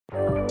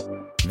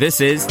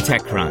This is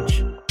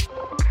TechCrunch.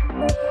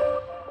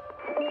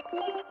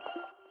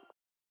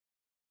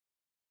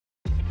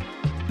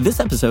 This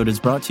episode is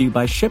brought to you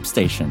by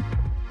ShipStation.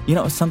 You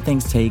know, some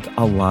things take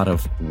a lot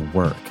of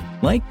work,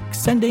 like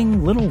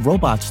sending little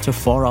robots to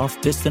far-off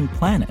distant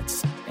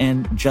planets.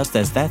 And just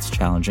as that's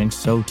challenging,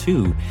 so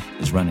too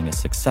is running a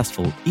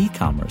successful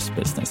e-commerce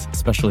business,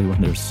 especially when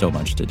there's so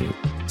much to do.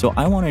 So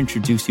I want to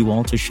introduce you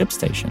all to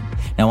ShipStation.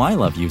 Now, I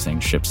love using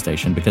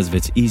ShipStation because of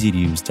its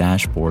easy-to-use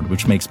dashboard,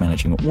 which makes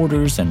managing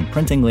orders and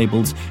printing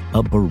labels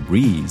a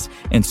breeze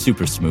and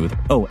super smooth.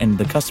 Oh, and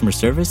the customer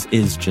service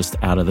is just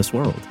out of this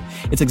world.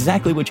 It's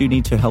exactly what you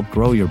need to help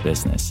grow your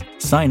business.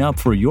 Sign up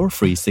for your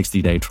free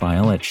 60-day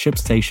trial at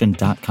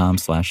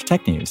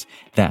shipstation.com/technews.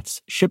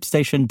 That's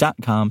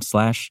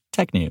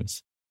shipstation.com/technews.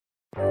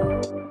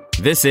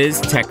 This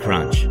is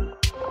TechCrunch.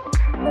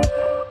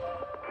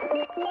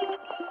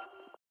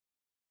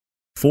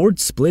 Ford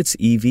splits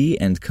EV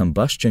and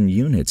combustion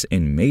units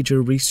in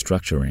major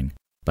restructuring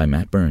by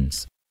Matt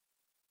Burns.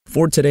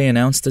 Ford today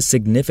announced a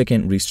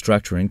significant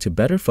restructuring to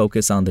better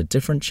focus on the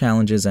different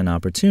challenges and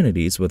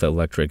opportunities with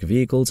electric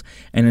vehicles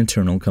and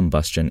internal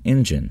combustion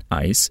engine,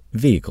 ICE,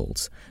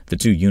 vehicles. The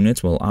two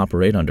units will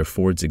operate under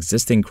Ford's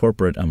existing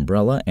corporate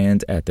umbrella,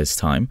 and at this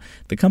time,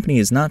 the company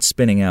is not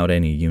spinning out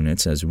any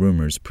units as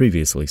rumors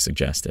previously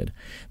suggested.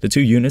 The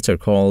two units are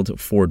called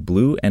Ford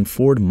Blue and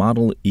Ford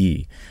Model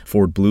E.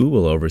 Ford Blue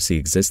will oversee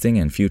existing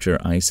and future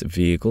ICE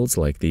vehicles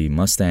like the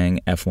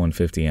Mustang,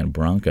 F-150, and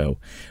Bronco.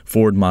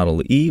 Ford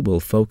Model E will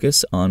focus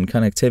on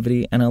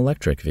connectivity and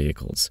electric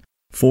vehicles.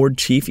 Ford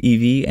Chief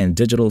EV and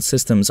Digital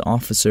Systems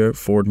Officer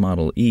Ford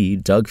Model E,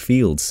 Doug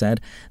Fields, said,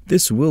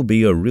 "This will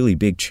be a really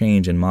big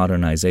change and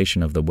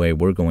modernization of the way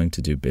we're going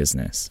to do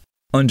business."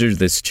 Under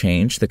this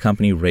change, the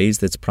company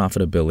raised its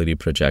profitability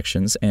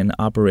projections and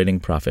operating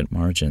profit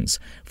margins.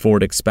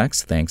 Ford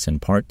expects, thanks in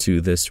part to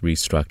this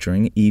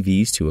restructuring,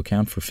 EVs to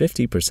account for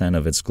 50%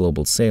 of its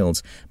global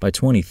sales by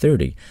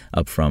 2030,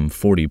 up from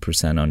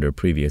 40% under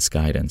previous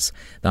guidance.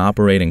 The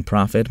operating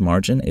profit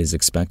margin is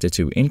expected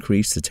to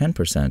increase to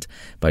 10%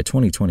 by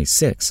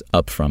 2026,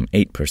 up from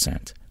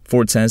 8%.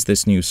 Ford says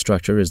this new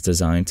structure is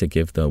designed to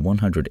give the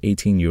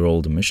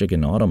 118-year-old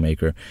Michigan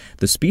automaker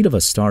the speed of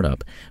a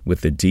startup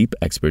with the deep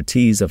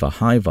expertise of a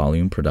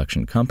high-volume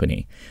production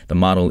company. The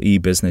Model E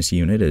business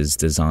unit is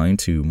designed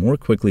to more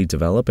quickly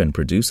develop and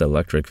produce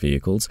electric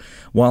vehicles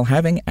while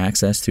having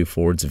access to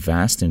Ford's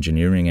vast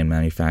engineering and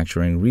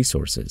manufacturing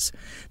resources.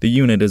 The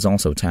unit is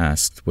also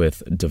tasked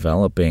with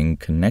developing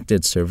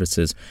connected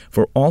services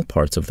for all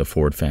parts of the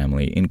Ford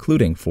family,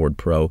 including Ford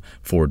Pro,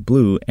 Ford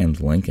Blue, and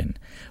Lincoln.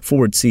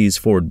 Ford sees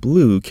Ford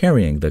Blue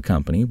carrying the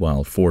company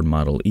while Ford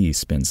Model E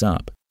spins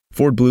up.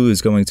 Ford Blue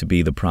is going to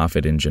be the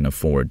profit engine of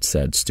Ford,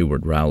 said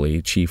Stuart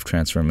Rowley, Chief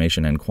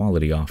Transformation and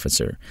Quality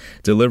Officer,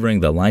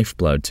 delivering the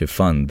lifeblood to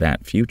fund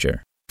that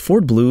future.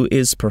 Ford Blue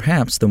is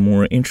perhaps the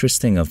more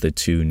interesting of the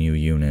two new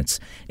units.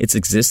 Its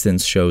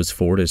existence shows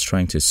Ford is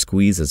trying to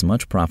squeeze as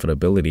much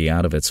profitability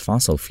out of its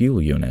fossil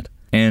fuel unit.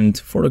 And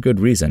for a good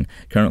reason.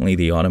 Currently,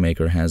 the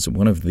automaker has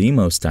one of the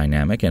most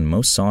dynamic and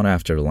most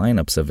sought-after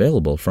lineups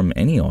available from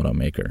any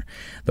automaker.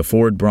 The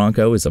Ford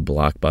Bronco is a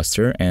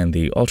blockbuster, and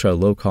the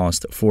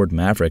ultra-low-cost Ford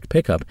Maverick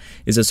pickup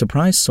is a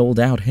surprise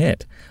sold-out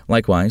hit.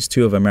 Likewise,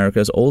 two of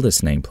America's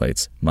oldest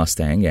nameplates,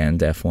 Mustang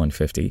and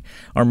F-150,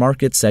 are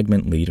market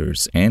segment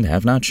leaders and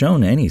have not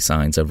shown any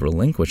signs of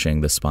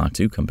relinquishing the spot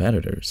to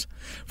competitors.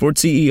 Ford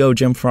CEO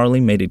Jim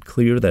Farley made it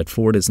clear that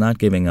Ford is not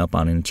giving up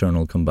on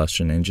internal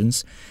combustion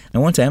engines. "I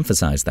want to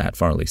emphasize that,"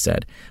 Farley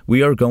said.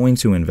 "We are going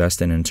to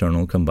invest in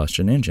internal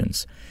combustion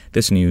engines."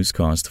 This news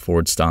caused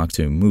Ford stock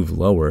to move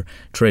lower,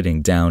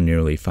 trading down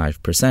nearly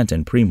 5%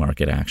 in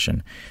pre-market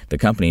action. The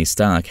company's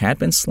stock had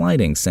been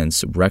sliding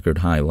since record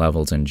high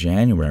levels in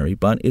January,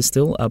 but is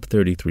still up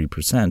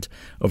 33%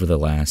 over the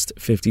last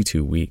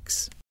 52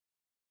 weeks.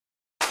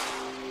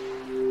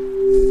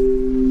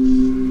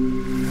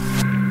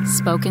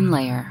 Spoken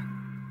Layer.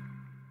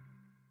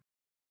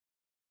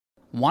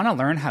 Want to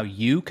learn how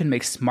you can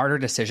make smarter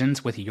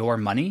decisions with your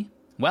money?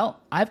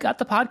 Well, I've got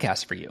the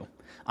podcast for you.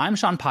 I'm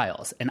Sean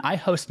Piles, and I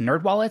host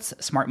NerdWallet's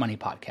Smart Money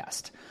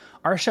Podcast.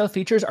 Our show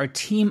features our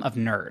team of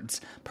nerds,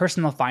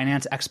 personal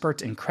finance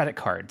experts in credit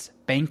cards,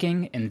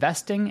 banking,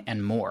 investing,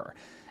 and more.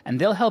 And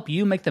they'll help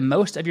you make the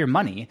most of your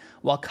money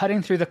while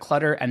cutting through the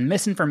clutter and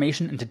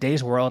misinformation in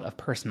today's world of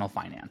personal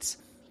finance.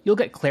 You'll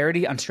get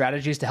clarity on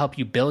strategies to help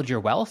you build your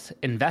wealth,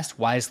 invest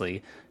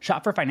wisely,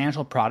 shop for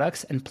financial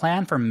products, and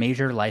plan for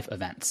major life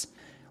events.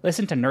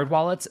 Listen to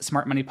NerdWallet's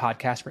Smart Money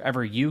Podcast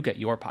wherever you get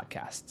your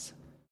podcasts.